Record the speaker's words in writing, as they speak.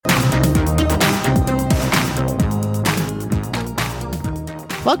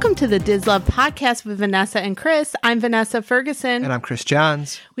Welcome to the Diz Love Podcast with Vanessa and Chris. I'm Vanessa Ferguson. And I'm Chris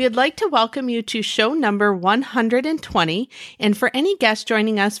Johns. We would like to welcome you to show number 120. And for any guests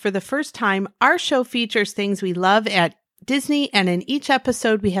joining us for the first time, our show features things we love at Disney, and in each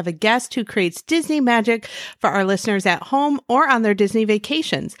episode, we have a guest who creates Disney magic for our listeners at home or on their Disney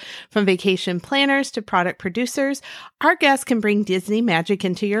vacations. From vacation planners to product producers, our guests can bring Disney magic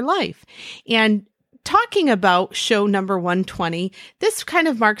into your life. And talking about show number 120, this kind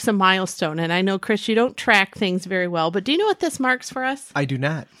of marks a milestone. And I know, Chris, you don't track things very well, but do you know what this marks for us? I do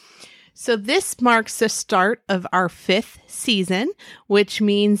not. So this marks the start of our 5th season, which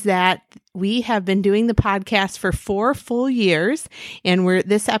means that we have been doing the podcast for 4 full years, and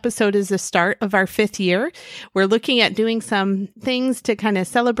this episode is the start of our 5th year. We're looking at doing some things to kind of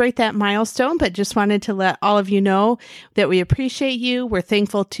celebrate that milestone, but just wanted to let all of you know that we appreciate you. We're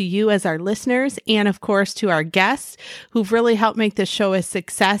thankful to you as our listeners, and of course to our guests who've really helped make this show a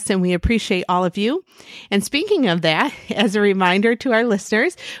success, and we appreciate all of you. And speaking of that, as a reminder to our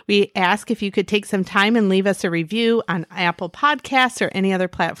listeners, we ask if you could take some time and leave us a review on Apple Podcasts or any other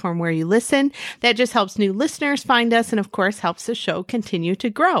platform where you listen. That just helps new listeners find us and, of course, helps the show continue to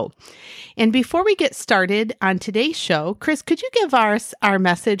grow. And before we get started on today's show, Chris, could you give us our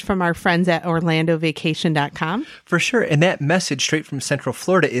message from our friends at OrlandoVacation.com? For sure. And that message straight from Central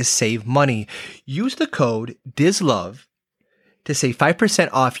Florida is save money. Use the code DIZLOVE to save 5%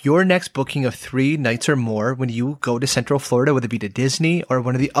 off your next booking of 3 nights or more when you go to Central Florida, whether it be to Disney or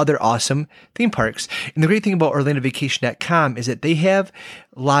one of the other awesome theme parks. And the great thing about OrlandoVacation.com is that they have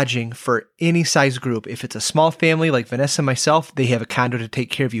lodging for any size group. If it's a small family like Vanessa and myself, they have a condo to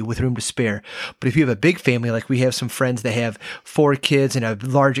take care of you with room to spare. But if you have a big family, like we have some friends that have 4 kids and a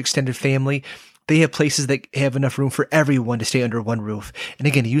large extended family, they have places that have enough room for everyone to stay under one roof. And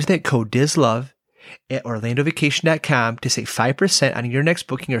again, use that code DIZLOVE at OrlandoVacation.com to save 5% on your next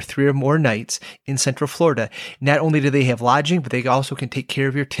booking of 3 or more nights in Central Florida. Not only do they have lodging, but they also can take care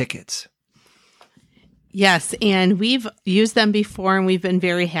of your tickets. Yes, and we've used them before, and we've been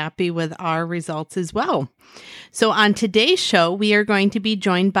very happy with our results as well. So on today's show, we are going to be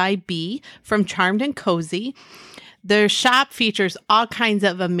joined by Bea from Charmed and Cozy. Their shop features all kinds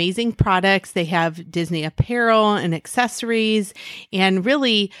of amazing products. They have Disney apparel and accessories, and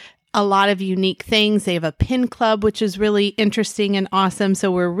really a lot of unique things. They have a pin club, which is really interesting and awesome.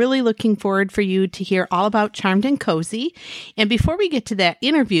 So we're really looking forward for you to hear all about Charmed and Cozy. And before we get to that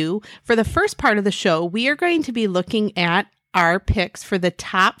interview, for the first part of the show, we are going to be looking at our picks for the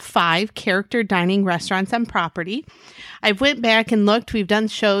top 5 character dining restaurants on property. I went back and looked. We've done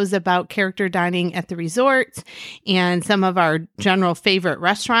shows about character dining at the resorts, and some of our general favorite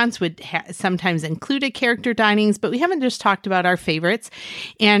restaurants would sometimes include character dinings, but we haven't just talked about our favorites.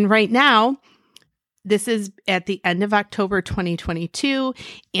 And right now, this is at the end of October 2022,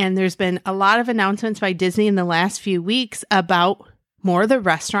 and there's been a lot of announcements by Disney in the last few weeks about more of the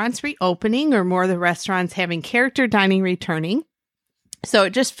restaurants reopening or more of the restaurants having character dining returning. So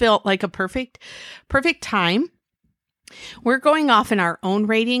it just felt like a perfect time. We're going off in our own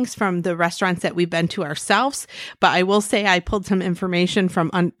ratings from the restaurants that we've been to ourselves, but I will say I pulled some information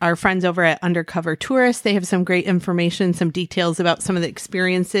from our friends over at Undercover Tourists. They have some great information, some details about some of the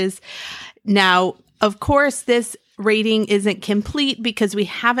experiences. Now, of course, this rating isn't complete because we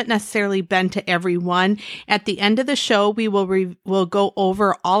haven't necessarily been to every one. At the end of the show, we will go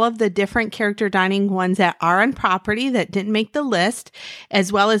over all of the different character dining ones that are on property that didn't make the list,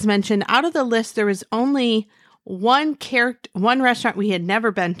 as well as mention out of the list, there was only one restaurant we had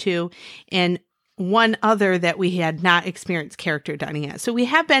never been to and one other that we had not experienced character dining at. So we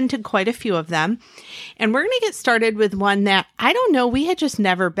have been to quite a few of them. And we're going to get started with one that I don't know, we had just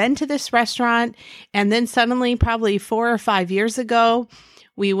never been to this restaurant. And then suddenly, probably 4 or 5 years ago,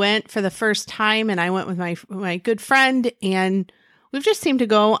 we went for the first time, and I went with my good friend, and we've just seemed to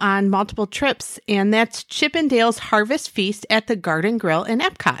go on multiple trips, and that's Chip 'n Dale's Harvest Feast at the Garden Grill in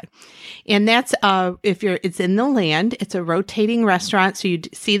Epcot. And that's, it's in the land, it's a rotating restaurant. So you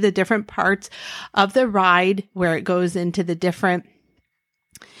see the different parts of the ride where it goes into the different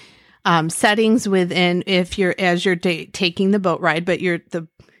settings within, as you're taking the boat ride, but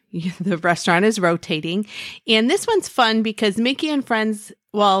the restaurant is rotating. And this one's fun because Mickey and friends,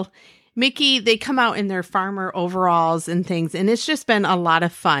 Mickey, they come out in their farmer overalls and things, and it's just been a lot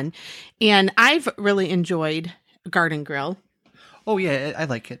of fun. And I've really enjoyed Garden Grill. Oh, yeah, I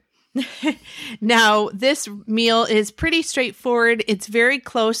like it. Now, this meal is pretty straightforward. It's very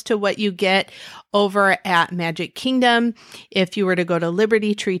close to what you get over at Magic Kingdom. If you were to go to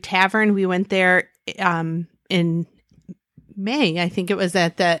Liberty Tree Tavern, we went there in May. I think it was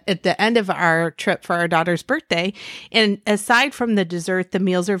at the end of our trip for our daughter's birthday. And aside from the dessert, the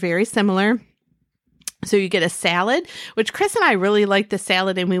meals are very similar. So you get a salad, which Chris and I really liked the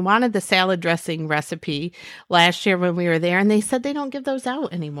salad, and we wanted the salad dressing recipe last year when we were there, and they said they don't give those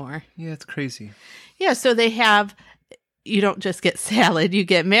out anymore. Yeah, it's crazy. Yeah, so they have, you don't just get salad, you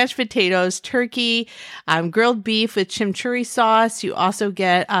get mashed potatoes, turkey, grilled beef with chimichurri sauce. You also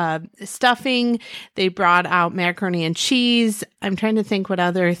get stuffing. They brought out macaroni and cheese. I'm trying to think what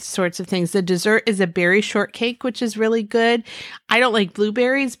other sorts of things. The dessert is a berry shortcake, which is really good. I don't like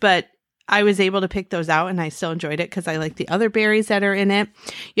blueberries, but I was able to pick those out and I still enjoyed it because I like the other berries that are in it.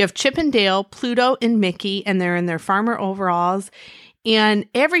 You have Chip and Dale, Pluto, and Mickey, and they're in their farmer overalls. And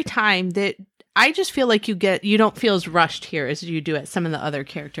every time that I just feel like you don't feel as rushed here as you do at some of the other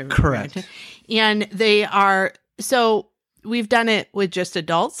characters. Correct. And they are, so we've done it with just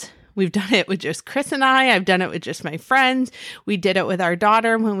adults. We've done it with just Chris and I. I've done it with just my friends. We did it with our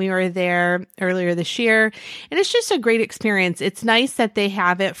daughter when we were there earlier this year. And it's just a great experience. It's nice that they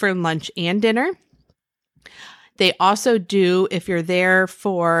have it for lunch and dinner. They also do, if you're there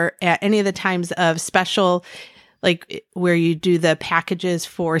for at any of the times of special, like where you do the packages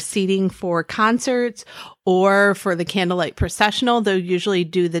for seating for concerts or for the candlelight processional, they'll usually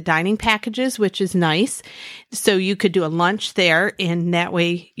do the dining packages, which is nice. So you could do a lunch there, and that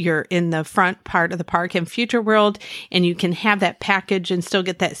way you're in the front part of the park in Future World, and you can have that package and still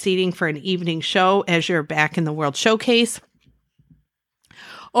get that seating for an evening show as you're back in the World Showcase.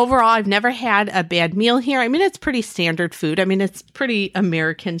 Overall, I've never had a bad meal here. I mean, it's pretty standard food. I mean, it's pretty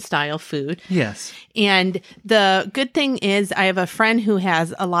American style food. Yes. And the good thing is I have a friend who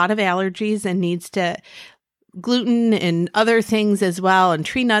has a lot of allergies and needs to gluten and other things as well, and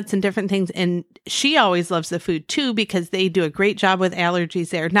tree nuts and different things. And she always loves the food too, because they do a great job with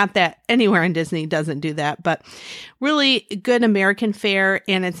allergies there. Not that anywhere in Disney doesn't do that, but really good American fare.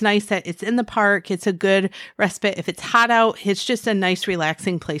 And it's nice that it's in the park. It's a good respite. If it's hot out, it's just a nice,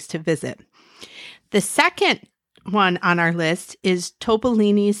 relaxing place to visit. The second one on our list is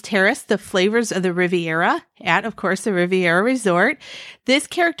Topolini's Terrace, the Flavors of the Riviera at, of course, the Riviera Resort. This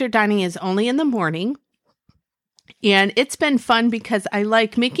character dining is only in the morning. And it's been fun because I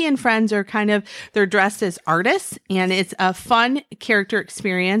like Mickey and friends are they're dressed as artists, and it's a fun character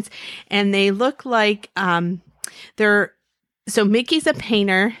experience. And they look like so Mickey's a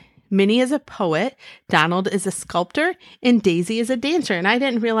painter, Minnie is a poet, Donald is a sculptor, and Daisy is a dancer. And I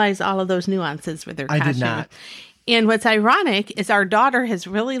didn't realize all of those nuances with their costume. I did not. And what's ironic is our daughter has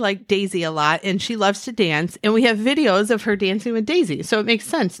really liked Daisy a lot, and she loves to dance. And we have videos of her dancing with Daisy. So it makes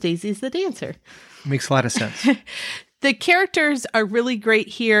sense. Daisy's the dancer. Makes a lot of sense. The characters are really great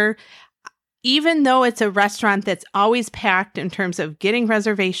here. Even though it's a restaurant that's always packed in terms of getting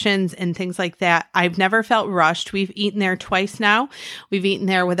reservations and things like that, I've never felt rushed. We've eaten there twice now. We've eaten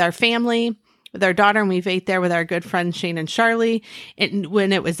there with our family, with our daughter, and we've ate there with our good friends Shane and Charlie. And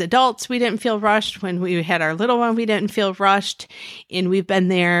when it was adults, we didn't feel rushed. When we had our little one, we didn't feel rushed. And we've been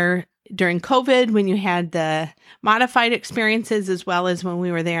there during COVID when you had the modified experiences, as well as when we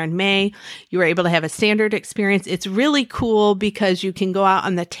were there in May. You were able to have a standard experience. It's really cool because you can go out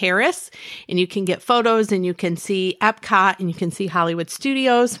on the terrace and you can get photos, and you can see Epcot, and you can see Hollywood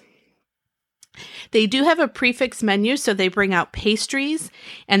Studios. They do have a prefix menu, so they bring out pastries,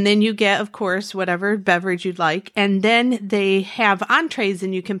 and then you get, of course, whatever beverage you'd like. And then they have entrees,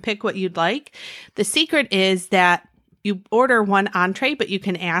 and you can pick what you'd like. The secret is that you order one entree, but you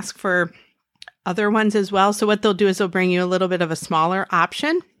can ask for other ones as well. So what they'll do is they'll bring you a little bit of a smaller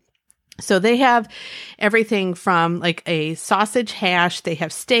option. So they have everything from like a sausage hash, they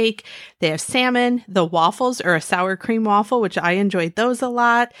have steak, they have salmon, the waffles are a sour cream waffle, which I enjoyed those a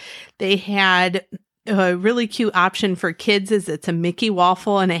lot. They had a really cute option for kids is it's a Mickey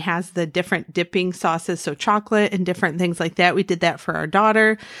waffle, and it has the different dipping sauces, so chocolate and different things like that. We did that for our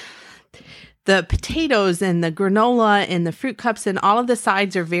daughter. The potatoes and the granola and the fruit cups and all of the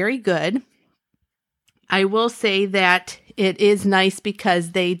sides are very good. I will say that it is nice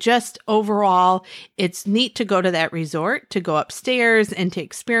because they just overall, it's neat to go to that resort, to go upstairs and to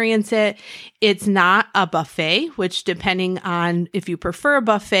experience it. It's not a buffet, which depending on if you prefer a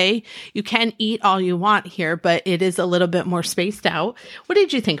buffet, you can eat all you want here, but it is a little bit more spaced out. What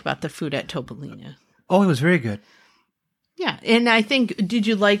did you think about the food at Topolino? Oh, it was very good. Yeah. And I think, did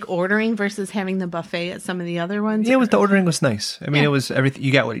you like ordering versus having the buffet at some of the other ones? Yeah, the ordering was nice. I mean, It was everything.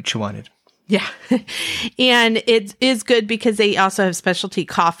 You got what you wanted. Yeah. And it is good because they also have specialty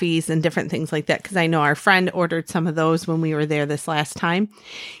coffees and different things like that. Because I know our friend ordered some of those when we were there this last time.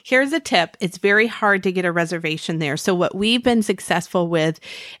 Here's a tip. It's very hard to get a reservation there. So what we've been successful with,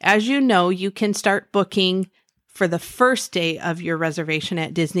 as you know, you can start booking for the first day of your reservation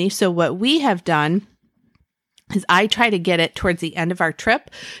at Disney. So what we have done is I try to get it towards the end of our trip.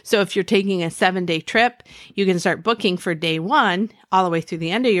 So if you're taking a 7-day trip, you can start booking for day 1 all the way through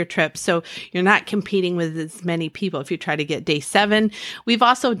the end of your trip. So you're not competing with as many people if you try to get day 7. We've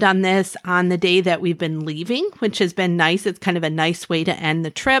also done this on the day that we've been leaving, which has been nice. It's kind of a nice way to end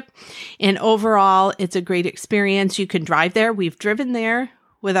the trip. And overall, it's a great experience. You can drive there. We've driven there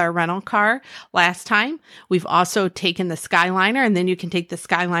with our rental car last time. We've also taken the Skyliner, and then you can take the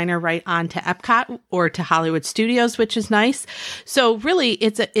Skyliner right on to Epcot or to Hollywood Studios, which is nice. So really,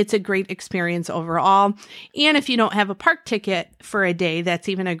 it's a great experience overall. And if you don't have a park ticket for a day, that's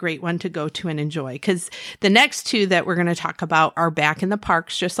even a great one to go to and enjoy, because the next 2 that we're going to talk about are back in the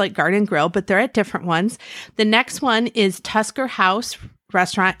parks, just like Garden Grill, but they're at different ones. The next one is Tusker House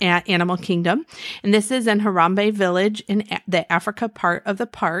Restaurant at Animal Kingdom. And this is in Harambe Village in the Africa part of the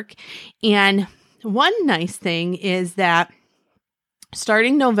park. And one nice thing is that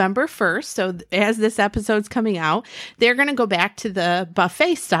starting November 1st, so as this episode's coming out, they're going to go back to the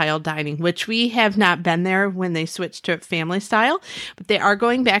buffet style dining, which we have not been there when they switched to family style, but they are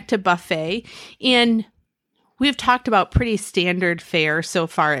going back to buffet. And we've talked about pretty standard fare so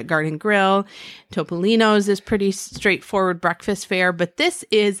far at Garden Grill. Topolino's is pretty straightforward breakfast fare, but this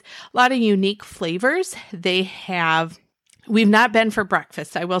is a lot of unique flavors. We've not been for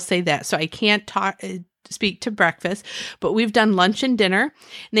breakfast, I will say that, so I can't speak to breakfast, but we've done lunch and dinner. And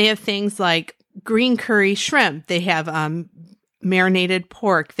they have things like green curry shrimp. They have marinated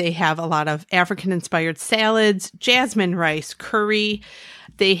pork. They have a lot of African-inspired salads, jasmine rice, curry.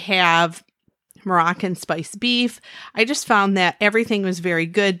 They have Moroccan spiced beef. I just found that everything was very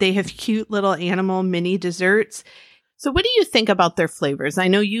good. They have cute little animal mini desserts. So what do you think about their flavors? I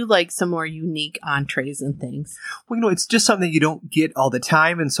know you like some more unique entrees and things. Well, it's just something you don't get all the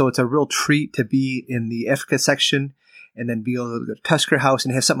time. And so it's a real treat to be in the Africa section and then be able to go to Tusker House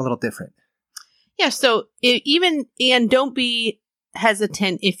and have something a little different. Yeah. So and don't be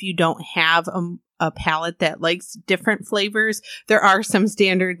hesitant if you don't have a palate that likes different flavors. There are some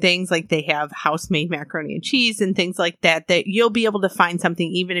standard things, like they have house-made macaroni and cheese and things like that you'll be able to find something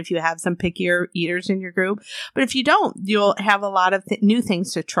even if you have some pickier eaters in your group. But if you don't, you'll have a lot of new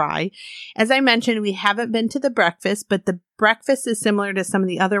things to try. As I mentioned, we haven't been to the breakfast, but the breakfast is similar to some of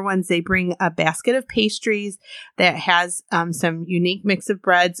the other ones. They bring a basket of pastries that has some unique mix of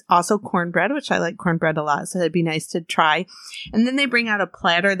breads, also cornbread, which I like cornbread a lot, so that'd be nice to try. And then they bring out a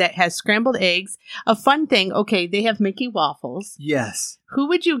platter that has scrambled eggs. A fun thing, okay, they have Mickey waffles. Yes. Who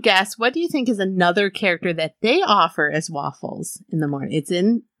would you guess? What do you think is another character that they offer as waffles in the morning? It's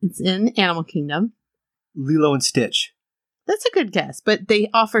in Animal Kingdom. Lilo and Stitch. That's a good guess, but they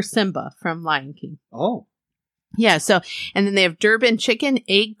offer Simba from Lion King. Oh. Yeah, and then they have Durban chicken,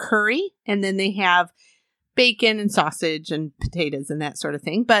 egg curry, and then they have bacon and sausage and potatoes and that sort of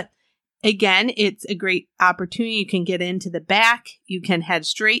thing. But again, it's a great opportunity. You can get into the back. You can head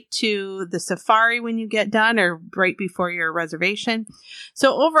straight to the safari when you get done or right before your reservation.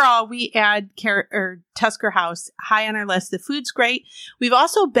 So overall, we add Tusker House high on our list. The food's great. We've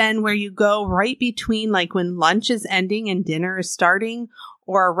also been where you go right between, like when lunch is ending and dinner is starting,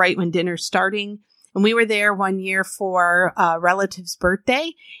 or right when dinner's starting. And we were there one year for a relative's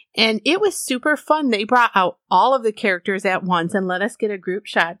birthday, and it was super fun. They brought out all of the characters at once and let us get a group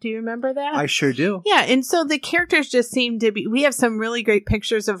shot. Do you remember that? I sure do. Yeah, and so the characters just seem to be, we have some really great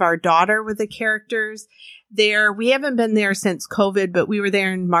pictures of our daughter with the characters there. We haven't been there since COVID, but we were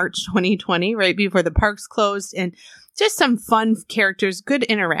there in March 2020, right before the parks closed, and just some fun characters, good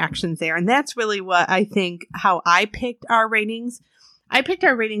interactions there. And that's really what I think, how I picked our ratings. I picked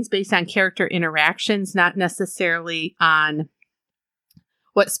our ratings based on character interactions, not necessarily on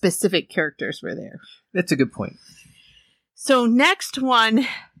what specific characters were there. That's a good point. So next one,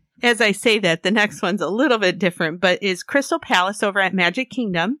 as I say that, the next one's a little bit different, but is Crystal Palace over at Magic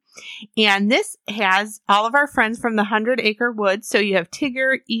Kingdom. And this has all of our friends from the 100 Acre Wood. So you have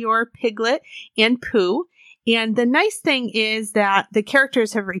Tigger, Eeyore, Piglet, and Pooh. And the nice thing is that the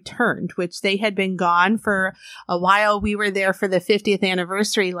characters have returned, which they had been gone for a while. We were there for the 50th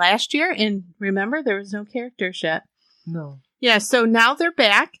anniversary last year. And remember, there was no characters yet. No. Yeah, so now they're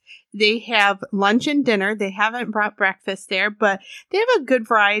back. They have lunch and dinner. They haven't brought breakfast there, but they have a good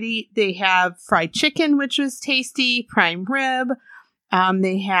variety. They have fried chicken, which was tasty, prime rib.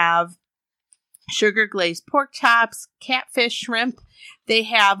 They have sugar glazed pork chops, catfish, shrimp. They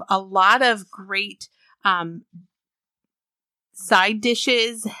have a lot of great side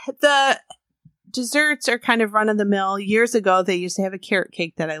dishes. The desserts are kind of run of the mill. Years ago, they used to have a carrot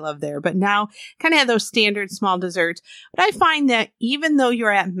cake that I love there, but now kind of have those standard small desserts. But I find that even though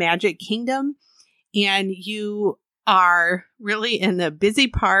you're at Magic Kingdom, and you are really in the busy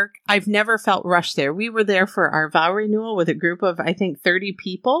park. I've never felt rushed there. We were there for our vow renewal with a group of, I think, 30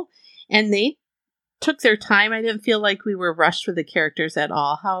 people, and they took their time. I didn't feel like we were rushed with the characters at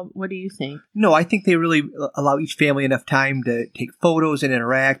all. What do you think? No, I think they really allow each family enough time to take photos and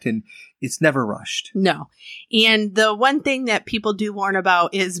interact, and it's never rushed. No. And the one thing that people do warn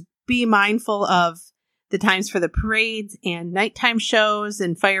about is be mindful of the times for the parades and nighttime shows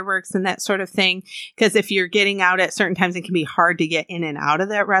and fireworks and that sort of thing. Because if you're getting out at certain times, it can be hard to get in and out of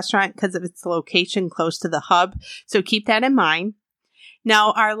that restaurant because of its location close to the hub. So keep that in mind.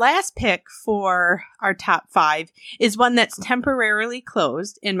 Now, our last pick for our top 5 is one that's temporarily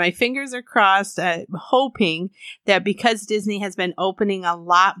closed, and my fingers are crossed, hoping that because Disney has been opening a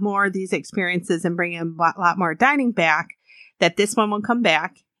lot more of these experiences and bringing a lot more dining back, that this one will come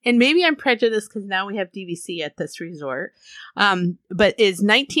back. And maybe I'm prejudiced because now we have DVC at this resort, but is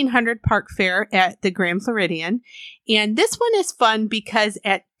 1900 Park Fare at the Grand Floridian. And this one is fun because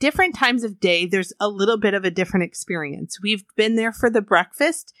at different times of day, there's a little bit of a different experience. We've been there for the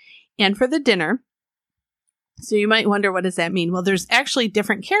breakfast and for the dinner. So you might wonder, what does that mean? Well, there's actually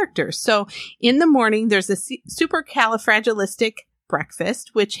different characters. So in the morning, there's a supercalifragilistic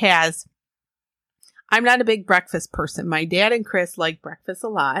breakfast, which has... I'm not a big breakfast person. My dad and Chris like breakfast a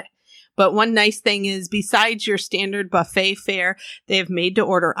lot. But one nice thing is, besides your standard buffet fare, they have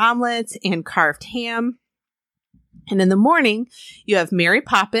made-to-order omelets and carved ham. And in the morning, you have Mary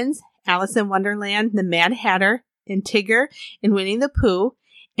Poppins, Alice in Wonderland, the Mad Hatter, and Tigger, and Winnie the Pooh.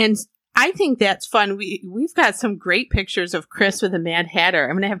 And I think that's fun. We've got some great pictures of Chris with the Mad Hatter.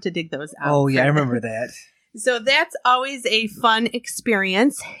 I'm going to have to dig those out. Oh, yeah, I remember that. So that's always a fun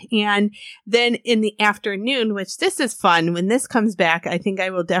experience. And then in the afternoon, which this is fun, when this comes back, I think I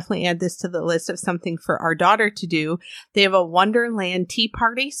will definitely add this to the list of something for our daughter to do. They have a Wonderland tea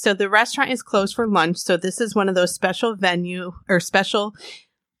party. So the restaurant is closed for lunch. So this is one of those special special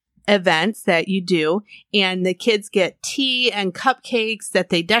events that you do, and the kids get tea and cupcakes that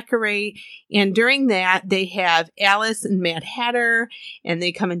they decorate, and during that they have Alice and Mad Hatter, and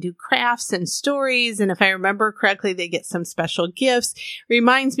they come and do crafts and stories, and if I remember correctly, they get some special gifts.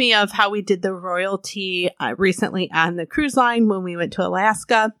 Reminds me of how we did the royalty recently on the cruise line when we went to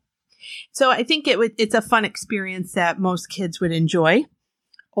Alaska. So I think it's a fun experience that most kids would enjoy.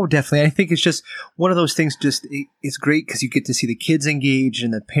 Oh, definitely. I think it's just one of those things. It's great because you get to see the kids engage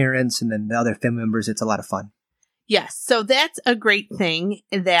and the parents and then the other family members. It's a lot of fun. Yes. So that's a great thing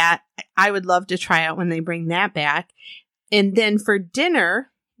that I would love to try out when they bring that back. And then for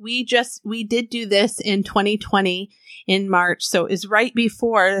dinner, we did do this in 2020 in March. So it was right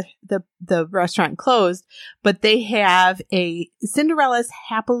before the restaurant closed, but they have a Cinderella's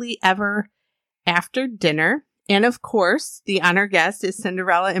Happily Ever After dinner. And of course, the honor guest is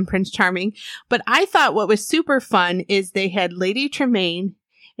Cinderella and Prince Charming. But I thought what was super fun is they had Lady Tremaine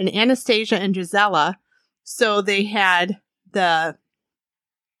and Anastasia and Gisela. So they had the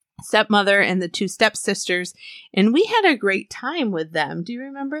stepmother and the 2 stepsisters. And we had a great time with them. Do you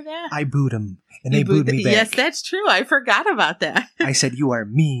remember that? I booed them, and they booed me back. Yes, that's true. I forgot about that. I said, "You are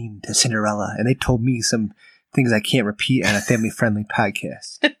mean to Cinderella." And they told me some things I can't repeat on a family-friendly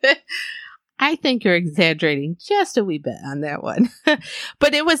podcast. I think you're exaggerating just a wee bit on that one.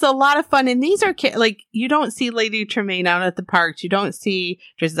 But it was a lot of fun. And these are, you don't see Lady Tremaine out at the parks. You don't see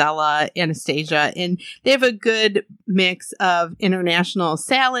Gisela, Anastasia. And they have a good mix of international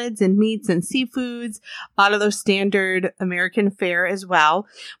salads and meats and seafoods. A lot of those standard American fare as well.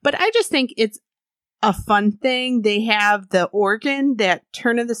 But I just think it's a fun thing. They have the organ, that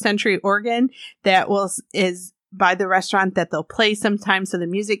turn of the century organ that is by the restaurant that they'll play sometimes, so the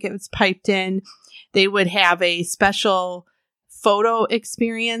music gets piped in. They would have a special photo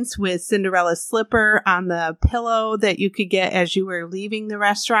experience with Cinderella's slipper on the pillow that you could get as you were leaving the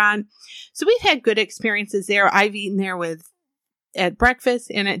restaurant. So we've had good experiences there. I've eaten there at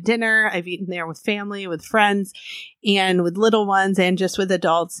breakfast and at dinner. I've eaten there with family, with friends, and with little ones, and just with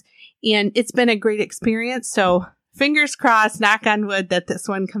adults. And it's been a great experience. So fingers crossed, knock on wood, that this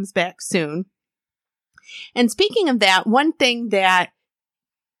one comes back soon. And speaking of that, one thing that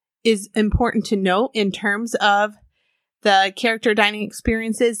is important to note in terms of the character dining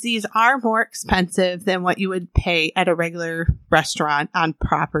experiences, these are more expensive than what you would pay at a regular restaurant on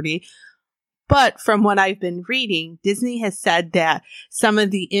property. But from what I've been reading, Disney has said that some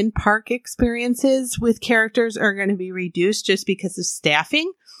of the in-park experiences with characters are going to be reduced just because of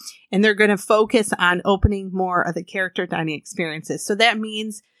staffing. And they're going to focus on opening more of the character dining experiences. So that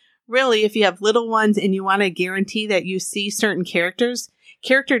means, really, if you have little ones and you want to guarantee that you see certain characters,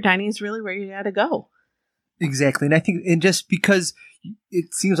 character dining is really where you got to go. Exactly. And I think, and just because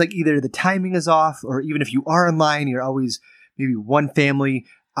it seems like either the timing is off, or even if you are in line, you're always maybe one family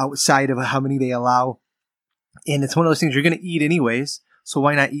outside of how many they allow. And it's one of those things you're going to eat anyways. So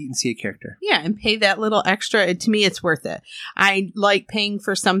why not eat and see a character? Yeah, and pay that little extra. To me, it's worth it. I like paying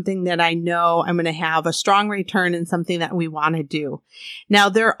for something that I know I'm going to have a strong return and something that we want to do. Now,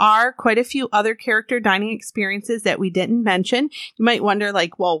 there are quite a few other character dining experiences that we didn't mention. You might wonder,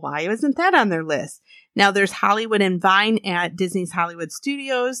 like, well, why wasn't that on their list? Now, there's Hollywood and Vine at Disney's Hollywood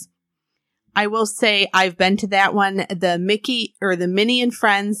Studios. I will say I've been to that one. The Mickey or the Minnie and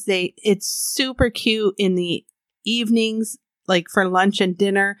Friends, it's super cute in the evenings. Like for lunch and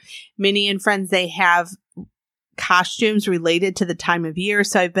dinner, Minnie and Friends, they have costumes related to the time of year.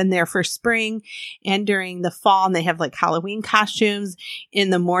 So I've been there for spring and during the fall, and they have like Halloween costumes.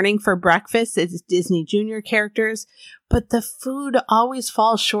 In the morning for breakfast, it's Disney Junior characters. But the food always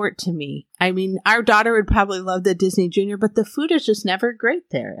falls short to me. I mean, our daughter would probably love the Disney Junior, but the food is just never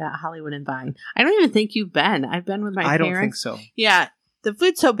great there at Hollywood and Vine. I don't even think you've been. I've been with my parents. I don't think so. Yeah. The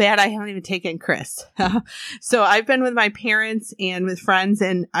food's so bad, I haven't even taken Chris. So I've been with my parents and with friends,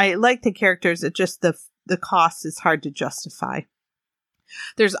 and I like the characters. It's just the cost is hard to justify.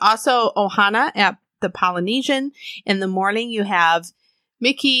 There's also Ohana at the Polynesian. In the morning, you have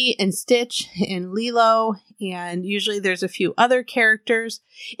Mickey and Stitch and Lilo, and usually there's a few other characters.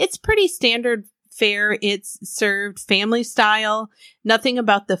 It's pretty standard fare. It's served family style. Nothing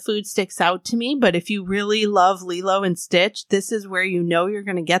about the food sticks out to me, but if you really love Lilo and Stitch, this is where you know you're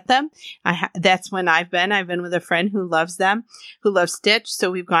going to get them. That's when I've been. I've been with a friend who loves them, who loves Stitch,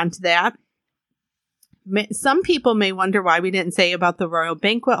 so we've gone to that. Some people may wonder why we didn't say about the Royal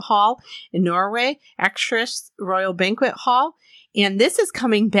Banquet Hall in Norway, Akershus Royal Banquet Hall. And this is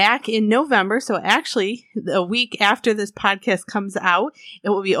coming back in November. So actually, a week after this podcast comes out, it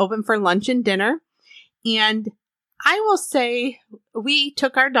will be open for lunch and dinner. And I will say we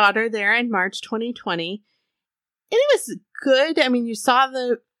took our daughter there in March 2020. And it was good. I mean, you saw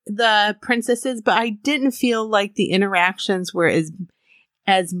the princesses, but I didn't feel like the interactions were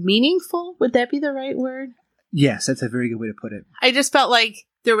as meaningful. Would that be the right word? Yes, that's a very good way to put it. I just felt like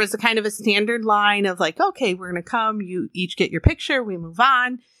there was a kind of a standard line of like, okay, we're going to come, you each get your picture, we move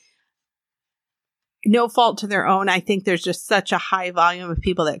on. No fault to their own. I think there's just such a high volume of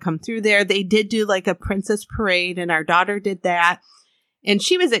people that come through there. They did do like a princess parade, and our daughter did that. And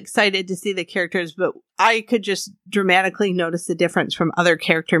she was excited to see the characters, but I could just dramatically notice the difference from other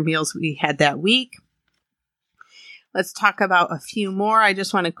character meals we had that week. Let's talk about a few more. I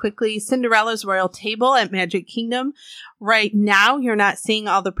just want to quickly, Cinderella's Royal Table at Magic Kingdom. Right now, you're not seeing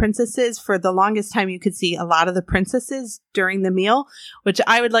all the princesses. For the longest time, you could see a lot of the princesses during the meal, which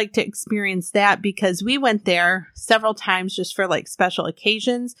I would like to experience that because we went there several times just for like special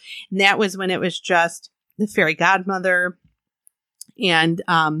occasions. And that was when it was just the fairy godmother and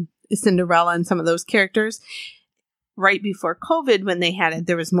Cinderella and some of those characters. Right before COVID, when they had it,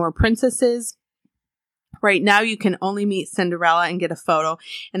 there was more princesses. Right now, you can only meet Cinderella and get a photo.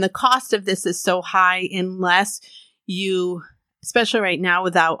 And the cost of this is so high unless you, especially right now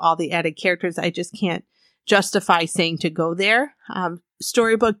without all the added characters, I just can't justify saying to go there.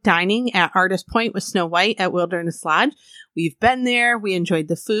 Storybook dining at Artist Point with Snow White at Wilderness Lodge. We've been there. We enjoyed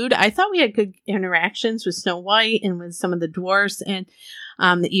the food. I thought we had good interactions with Snow White and with some of the dwarfs and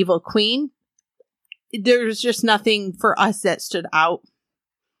the Evil Queen. There's just nothing for us that stood out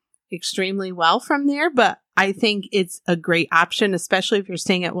extremely well from there, but I think it's a great option, especially if you're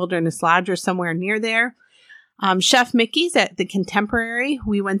staying at Wilderness Lodge or somewhere near there. Chef Mickey's at the Contemporary.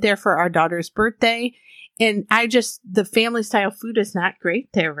 We went there for our daughter's birthday, and the family style food is not great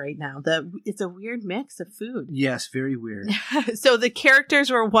there right now. It's a weird mix of food. Yes, very weird. So the characters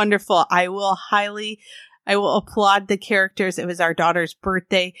were wonderful. I will applaud the characters. It was our daughter's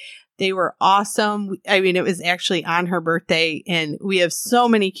birthday. They were awesome. I mean, it was actually on her birthday, and we have so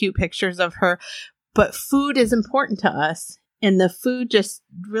many cute pictures of her. But food is important to us, and the food just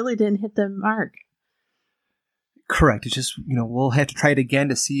really didn't hit the mark. Correct. It's just, we'll have to try it again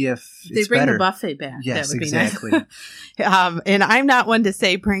to see if it's they bring better. The buffet back. Yes, that would exactly. Be nice. And I'm not one to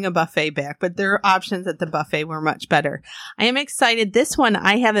say bring a buffet back, but their options at the buffet were much better. I am excited. This one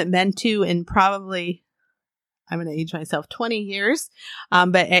I haven't been to in probably, I'm going to age myself, 20 years.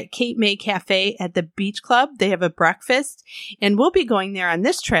 But at Cape May Cafe at the Beach Club, they have a breakfast, and we'll be going there on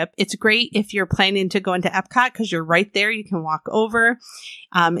this trip. It's great if you're planning to go into Epcot because you're right there. You can walk over.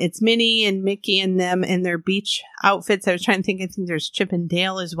 It's Minnie and Mickey and them in their beach outfits. I was trying to think, I think there's Chip and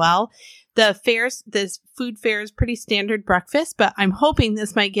Dale as well. This food fare is pretty standard breakfast, but I'm hoping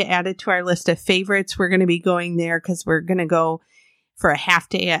this might get added to our list of favorites. We're going to be going there because we're going to go for a half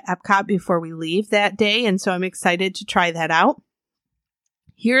day at Epcot before we leave that day. And so I'm excited to try that out.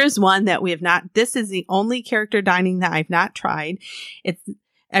 Here's one that we have not. This is the only character dining that I've not tried.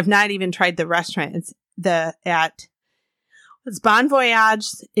 I've not even tried the restaurant. It's Bon Voyage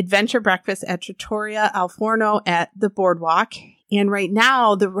Adventure Breakfast at Trattoria Al Forno at the Boardwalk. And right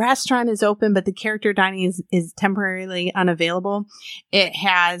now, the restaurant is open, but the character dining is temporarily unavailable. It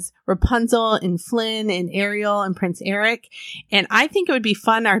has Rapunzel and Flynn and Ariel and Prince Eric. And I think it would be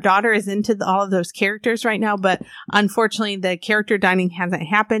fun. Our daughter is into all of those characters right now, but unfortunately, the character dining hasn't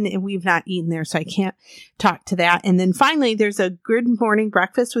happened and we've not eaten there, so I can't talk to that. And then finally, there's a Good Morning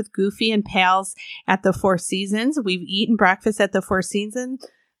Breakfast with Goofy and Pals at the Four Seasons. We've eaten breakfast at the Four Seasons.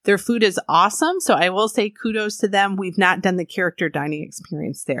 Their food is awesome, so I will say kudos to them. We've not done the character dining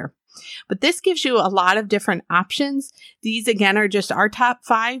experience there. But this gives you a lot of different options. These, again, are just our top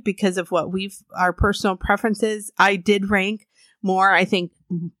 5 because of what our personal preferences. I did rank more, I think,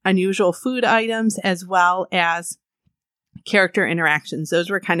 unusual food items as well as character interactions. Those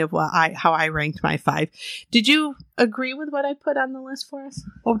were kind of how I ranked my 5. Did you agree with what I put on the list for us?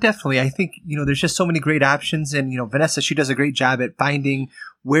 Oh, definitely. I think, there's just so many great options. And, Vanessa, she does a great job at finding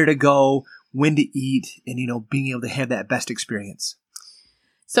where to go, when to eat, and, being able to have that best experience.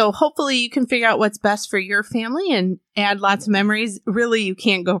 So hopefully you can figure out what's best for your family and add lots of memories. Really, you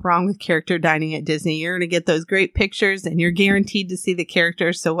can't go wrong with character dining at Disney. You're going to get those great pictures and you're guaranteed to see the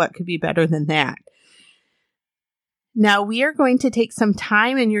characters. So what could be better than that? Now we are going to take some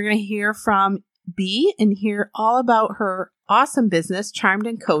time and you're going to hear from Bea and hear all about her awesome business, Charmed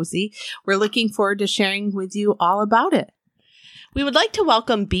and Cozy. We're looking forward to sharing with you all about it. We would like to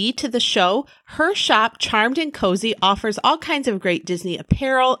welcome Bea to the show. Her shop, Charmed and Cozy, offers all kinds of great Disney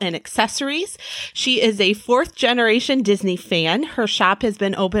apparel and accessories. She is a 4th-generation Disney fan. Her shop has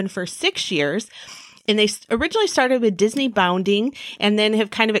been open for 6 years. And they originally started with Disney Bounding and then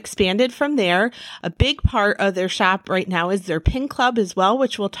have kind of expanded from there. A big part of their shop right now is their Pin Club as well,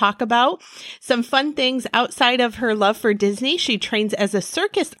 which we'll talk about. Some fun things outside of her love for Disney. She trains as a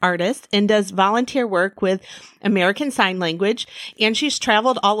circus artist and does volunteer work with American Sign Language. And she's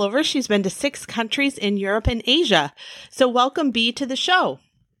traveled all over. She's been to 6 countries in Europe and Asia. So welcome, Bea, to the show.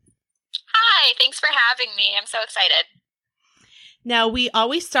 Hi, thanks for having me. I'm so excited. Now, we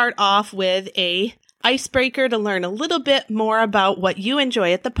always start off with a icebreaker to learn a little bit more about what you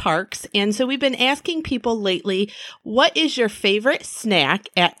enjoy at the parks. And so we've been asking people lately, what is your favorite snack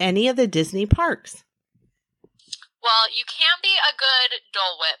at any of the Disney parks? Well, you can be a good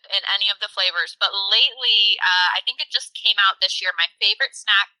Dole Whip in any of the flavors, but lately, I think it just came out this year. My favorite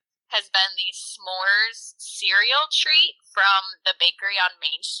snack has been the s'mores cereal treat from the bakery on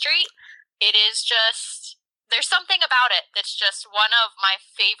Main Street. It is just... There's something about it that's just one of my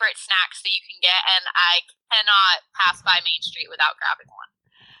favorite snacks that you can get, and I cannot pass by Main Street without grabbing one.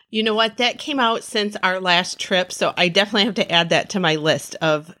 You know what? That came out since our last trip, so I definitely have to add that to my list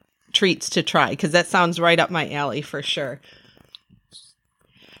of treats to try, because that sounds right up my alley for sure.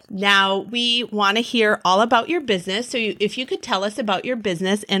 Now, we want to hear all about your business, so if you could tell us about your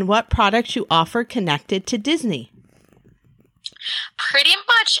business and what products you offer connected to Disney. Pretty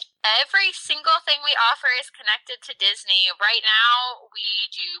much every single thing we offer is connected to Disney. Right now, we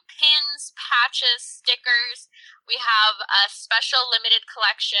do pins, patches, stickers. We have a special limited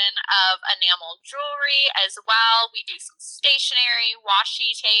collection of enamel jewelry as well. We do some stationery,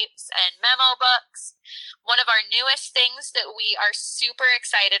 washi tapes, and memo books. One of our newest things that we are super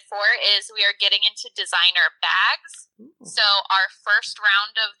excited for is we are getting into designer bags. So our first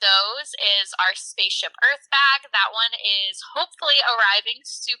round of those is our Spaceship Earth bag. That one is hopefully arriving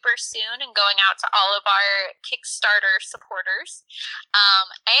super soon and going out to all of our Kickstarter supporters.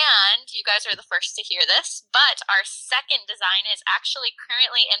 And you guys are the first to hear this, but our second design is actually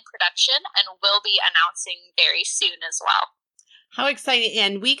currently in production and will be announcing very soon as well. How exciting.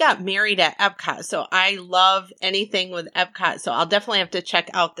 And we got married at Epcot, so I love anything with Epcot. So I'll definitely have to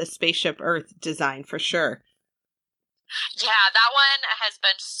check out the Spaceship Earth design for sure. Yeah, that one has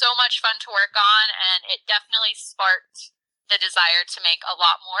been so much fun to work on, and it definitely sparked the desire to make a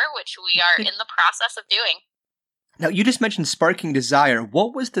lot more, which we are in the process of doing. Now, you just mentioned sparking desire.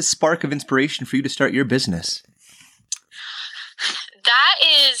 What was the spark of inspiration for you to start your business? That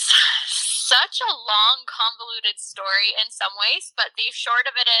is such a long, convoluted story in some ways, but the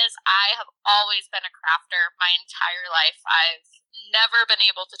short of it is I have always been a crafter my entire life. I've never been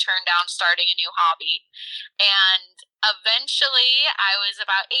able to turn down starting a new hobby. And eventually, I was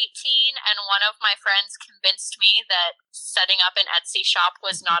about 18, and one of my friends convinced me that setting up an Etsy shop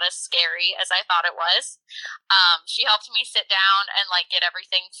was not as scary as I thought it was. She helped me sit down and get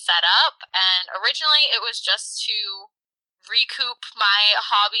everything set up. And originally, it was just to recoup my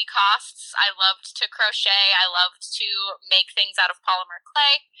hobby costs. I loved to crochet. I loved to make things out of polymer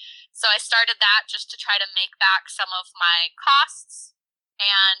clay. So I started that just to try to make back some of my costs.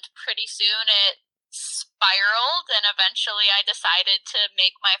 And pretty soon it spiraled, and eventually I decided to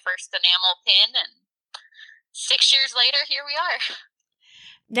make my first enamel pin, and 6 years later, here we are.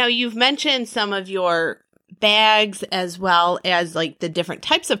 Now, you've mentioned some of your bags as well as like the different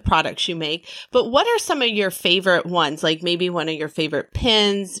types of products you make, but what are some of your favorite ones? Like maybe one of your favorite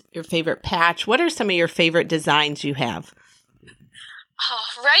pins, your favorite patch. What are some of your favorite designs you have?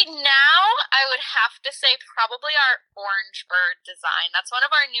 Right now, I would have to say probably our orange bird design. That's one of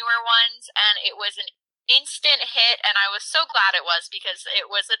our newer ones, and it was an instant hit, and I was so glad it was, because it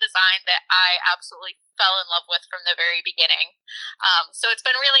was a design that I absolutely fell in love with from the very beginning. So it's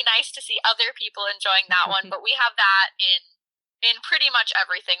been really nice to see other people enjoying that one, but we have that in pretty much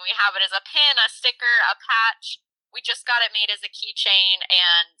everything. We have it as a pin, a sticker, a patch. We just got it made as a keychain,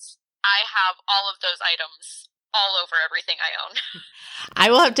 and I have all of those items all over everything I own. I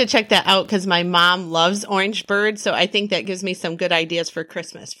will have to check that out because my mom loves Orange Bird, so I think that gives me some good ideas for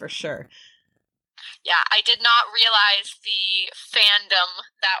Christmas for sure. Yeah, I did not realize the fandom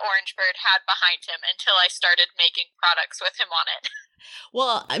that Orange Bird had behind him until I started making products with him on it.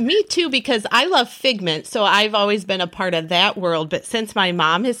 Well, me too, because I love Figment, so I've always been a part of that world. But since my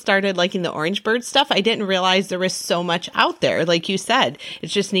mom has started liking the Orange Bird stuff, I didn't realize there was so much out there. Like you said,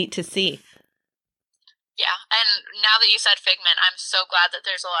 it's just neat to see. Yeah, and now that you said Figment, I'm so glad that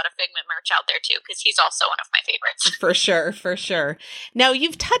there's a lot of Figment merch out there too, because he's also one of my favorites. For sure, for sure. Now,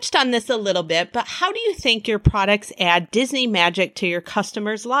 you've touched on this a little bit, but how do you think your products add Disney magic to your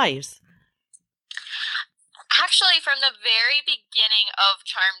customers' lives? Actually, from the very beginning of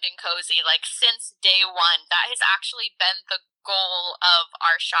Charmed and Cozy, like since day one, that has actually been the goal of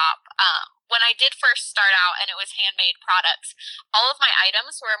our shop. When I did first start out and it was handmade products, all of my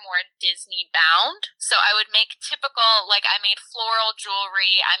items were more Disney bound. So I would make typical, like I made floral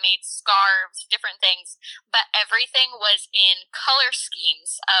jewelry, I made scarves, different things, but everything was in color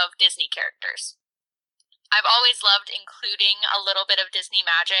schemes of Disney characters. I've always loved including a little bit of Disney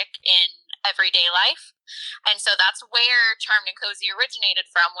magic in everyday life. And so that's where Charmed and Cozy originated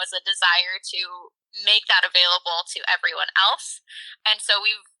from, was a desire to make that available to everyone else. And so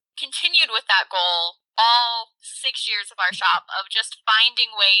we've continued with that goal all 6 years of our shop, of just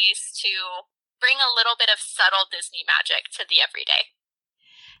finding ways to bring a little bit of subtle Disney magic to the everyday.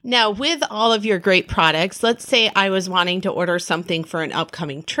 Now, with all of your great products, let's say I was wanting to order something for an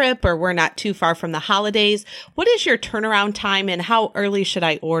upcoming trip, or we're not too far from the holidays. What is your turnaround time and how early should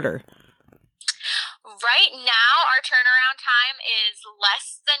I order? Right now, our turnaround time is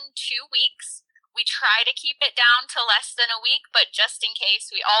less than 2 weeks. We try to keep it down to less than a week, but just in case,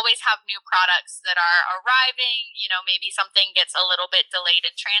 we always have new products that are arriving. You know, maybe something gets a little bit delayed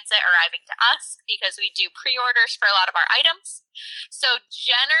in transit arriving to us, because we do pre-orders for a lot of our items. So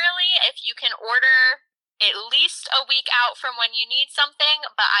generally, if you can order at least a week out from when you need something,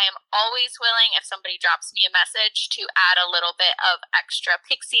 but I am always willing, if somebody drops me a message, to add a little bit of extra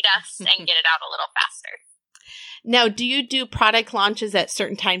pixie dust and get it out a little faster. Now, do you do product launches at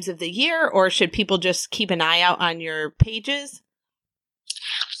certain times of the year, or should people just keep an eye out on your pages?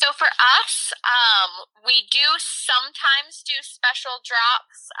 So for us, we do sometimes do special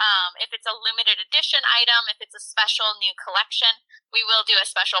drops. If it's a limited edition item, if it's a special new collection, we will do a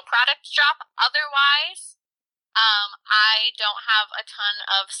special product drop. Otherwise, I don't have a ton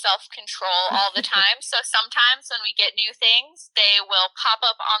of self-control all the time. So sometimes when we get new things, they will pop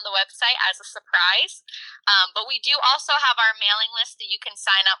up on the website as a surprise. But we do also have our mailing list that you can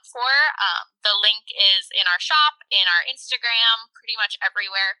sign up for. The link is in our shop, in our Instagram, pretty much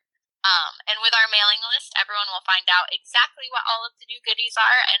everywhere. And with our mailing list, everyone will find out exactly what all of the new goodies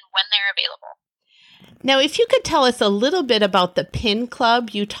are and when they're available. Now, if you could tell us a little bit about the Pin Club,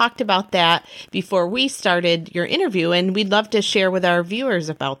 you talked about that before we started your interview, and we'd love to share with our viewers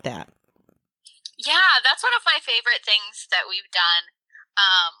about that. Yeah, that's one of my favorite things that we've done.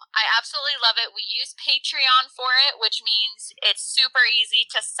 I absolutely love it. We use Patreon for it, which means it's super easy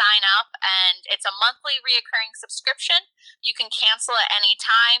to sign up, and it's a monthly reoccurring subscription. You can cancel at any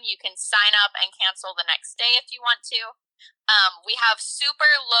time. You can sign up and cancel the next day if you want to. We have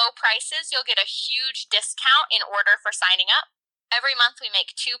super low prices. You'll get a huge discount in order for signing up. Every month we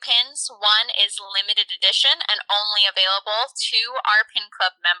make 2 pins. One is limited edition and only available to our Pin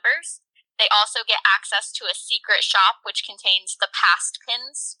Club members. They also get access to a secret shop, which contains the past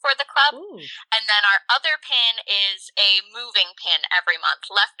pins for the club. Ooh. And then our other pin is a moving pin every month.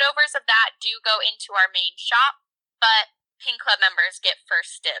 Leftovers of that do go into our main shop, but Pin Club members get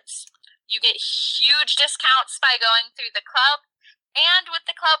first dibs. You get huge discounts by going through the club. And with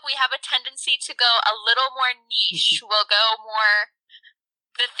the club, we have a tendency to go a little more niche. We'll go more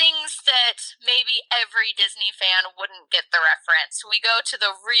the things that maybe every Disney fan wouldn't get the reference. We go to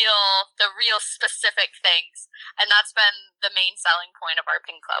the real specific things. And that's been the main selling point of our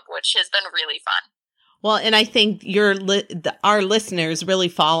Pin Club, which has been really fun. Well, and I think our listeners really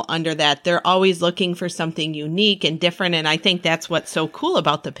fall under that. They're always looking for something unique and different, and I think that's what's so cool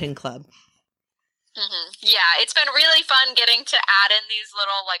about the Pin Club. Mm-hmm. Yeah, it's been really fun getting to add in these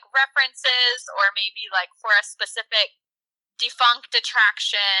little like references, or maybe like for a specific defunct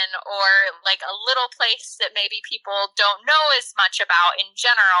attraction, or like a little place that maybe people don't know as much about in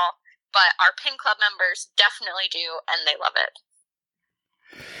general, but our Pin Club members definitely do, and they love it.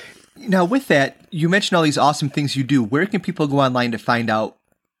 Now, with that, you mentioned all these awesome things you do. Where can people go online to find out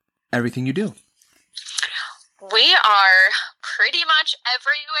everything you do? We are pretty much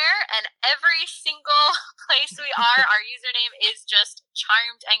everywhere, and every single place we are, our username is just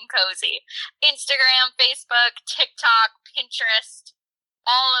Charmed and Cozy. Instagram, Facebook, TikTok, Pinterest,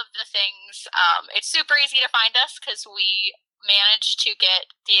 all of the things. It's super easy to find us because we managed to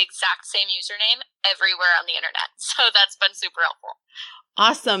get the exact same username everywhere on the internet. So that's been super helpful.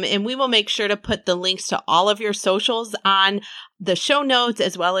 Awesome. And we will make sure to put the links to all of your socials on the show notes,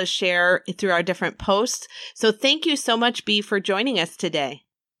 as well as share through our different posts. So thank you so much, Bea, for joining us today.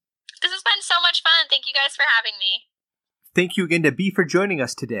 This has been so much fun. Thank you guys for having me. Thank you again to Bea for joining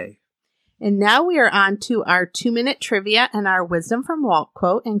us today. And now we are on to our 2-minute trivia and our Wisdom from Walt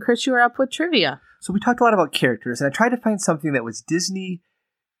quote. And Chris, you are up with trivia. So we talked a lot about characters, and I tried to find something that was Disney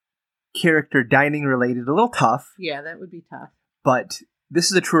character dining related. A little tough. Yeah, that would be tough. But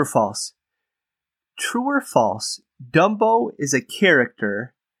this is a true or false. True or false, Dumbo is a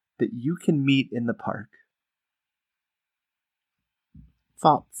character that you can meet in the park.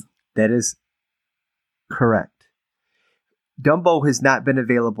 False. That is correct. Dumbo has not been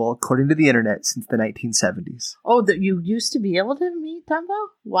available, according to the internet, since the 1970s. Oh, that you used to be able to meet Dumbo?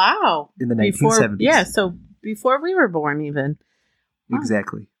 Wow. In the 1970s. Yeah, so before we were born even.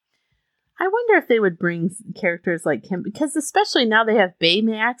 Exactly. I wonder if they would bring characters like him, because especially now they have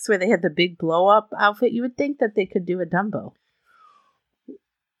Baymax, where they have the big blow-up outfit. You would think that they could do a Dumbo.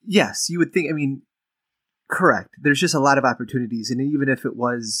 Yes, you would think. I mean, correct. There's just a lot of opportunities, and even if it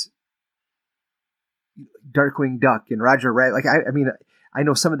was Darkwing Duck and Roger Rabbit, like I mean, I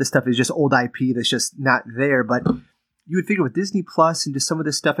know some of this stuff is just old IP that's just not there, but you would figure with Disney Plus and just some of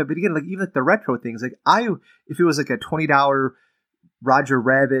this stuff. But again, like even like the retro things, like if it was like a $20 Roger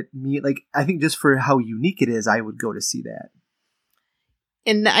Rabbit meet, like I think just for how unique it is, I would go to see that.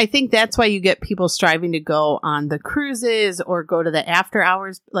 And I think that's why you get people striving to go on the cruises or go to the after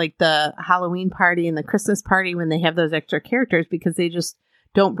hours, like the Halloween party and the Christmas party when they have those extra characters, because they just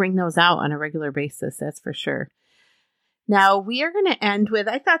don't bring those out on a regular basis. That's for sure. Now we are going to end with,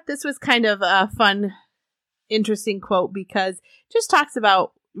 I thought this was kind of a fun, interesting quote, because it just talks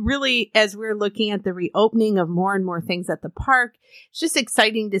about really, as we're looking at the reopening of more and more things at the park, it's just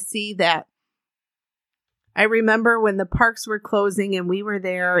exciting to see that. I remember when the parks were closing and we were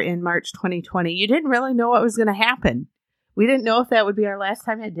there in March 2020, you didn't really know what was going to happen. We didn't know if that would be our last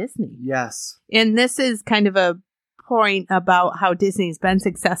time at Disney. Yes. And this is kind of a point about how Disney's been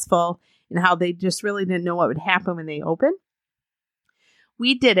successful and how they just really didn't know what would happen when they opened.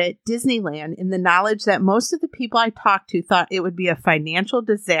 We did it, Disneyland, in the knowledge that most of the people I talked to thought it would be a financial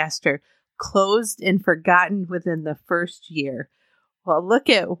disaster, closed and forgotten within the first year. Well, look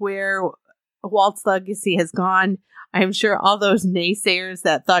at where Walt's legacy has gone. I'm sure all those naysayers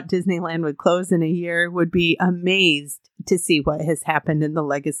that thought Disneyland would close in a year would be amazed to see what has happened in the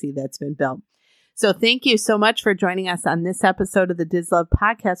legacy that's been built. So thank you so much for joining us on this episode of the DisLove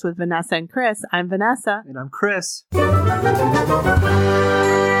Podcast with Vanessa and Chris. I'm Vanessa. And I'm Chris.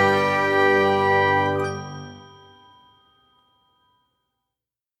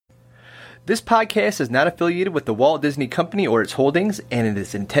 This podcast is not affiliated with the Walt Disney Company or its holdings, and it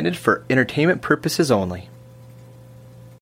is intended for entertainment purposes only.